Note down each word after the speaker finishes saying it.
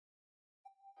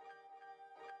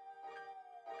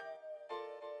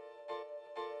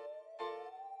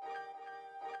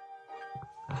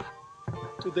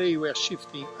Today we are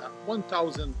shifting a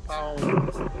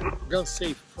 1,000-pound gun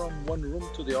safe from one room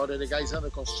to the other. The guy is under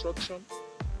construction,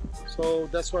 so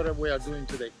that's what we are doing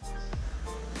today.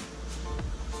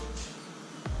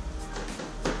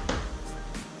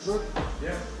 Good?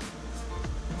 Yeah.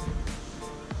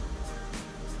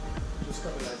 Just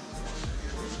stabilize.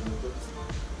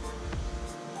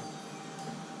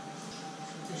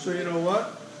 So you know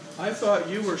what? I thought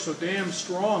you were so damn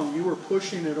strong, you were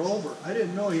pushing it over. I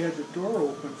didn't know you had the door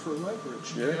open for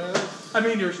leverage. Yeah. I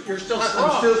mean, you're still strong.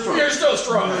 I'm still strong. You're still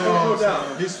strong. No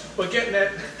doubt. This, But getting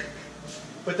that,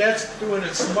 but that's doing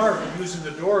it smart, using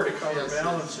the door to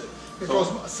counterbalance it.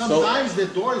 because sometimes the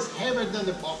door is heavier than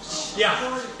the box.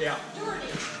 Yeah, yeah. Jordan,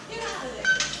 get out of there.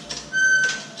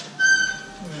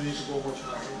 I need to go much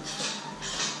higher.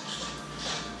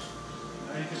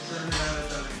 Now you can turn it on a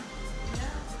dime.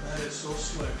 That is so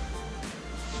slick.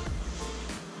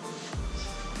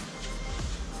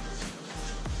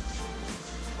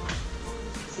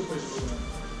 Super slow now.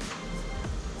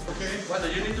 Okay.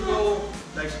 Whether you need to go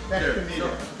like Back there. to me. No.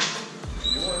 There.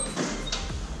 You want?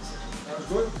 That was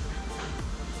good?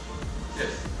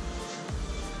 Yes.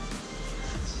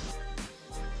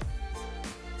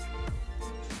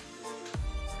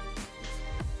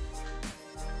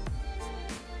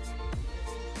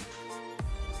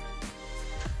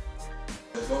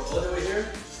 Go all the way here.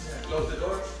 Yeah. Close the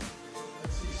door.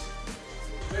 That's easy.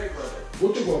 Very good.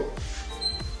 Good to go.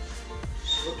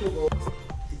 Good to go.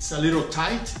 It's a little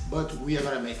tight, but we are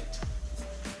gonna make it.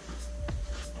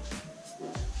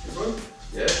 You good?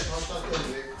 Yes. I'll start that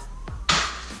way.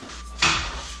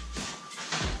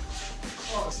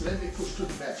 Oh, so let me push to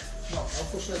the back. No, I'll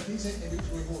push like this and you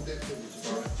remove that to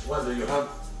this. All right? Whether you have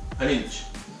an inch.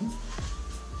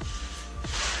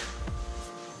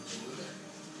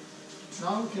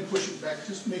 Now we can push it back,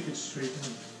 just make it straight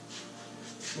and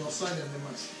well side and then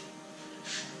must.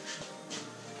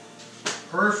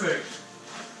 Perfect.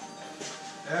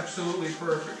 Absolutely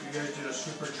perfect. You guys did a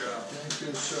super job. Thank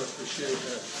you, sir. Appreciate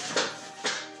that.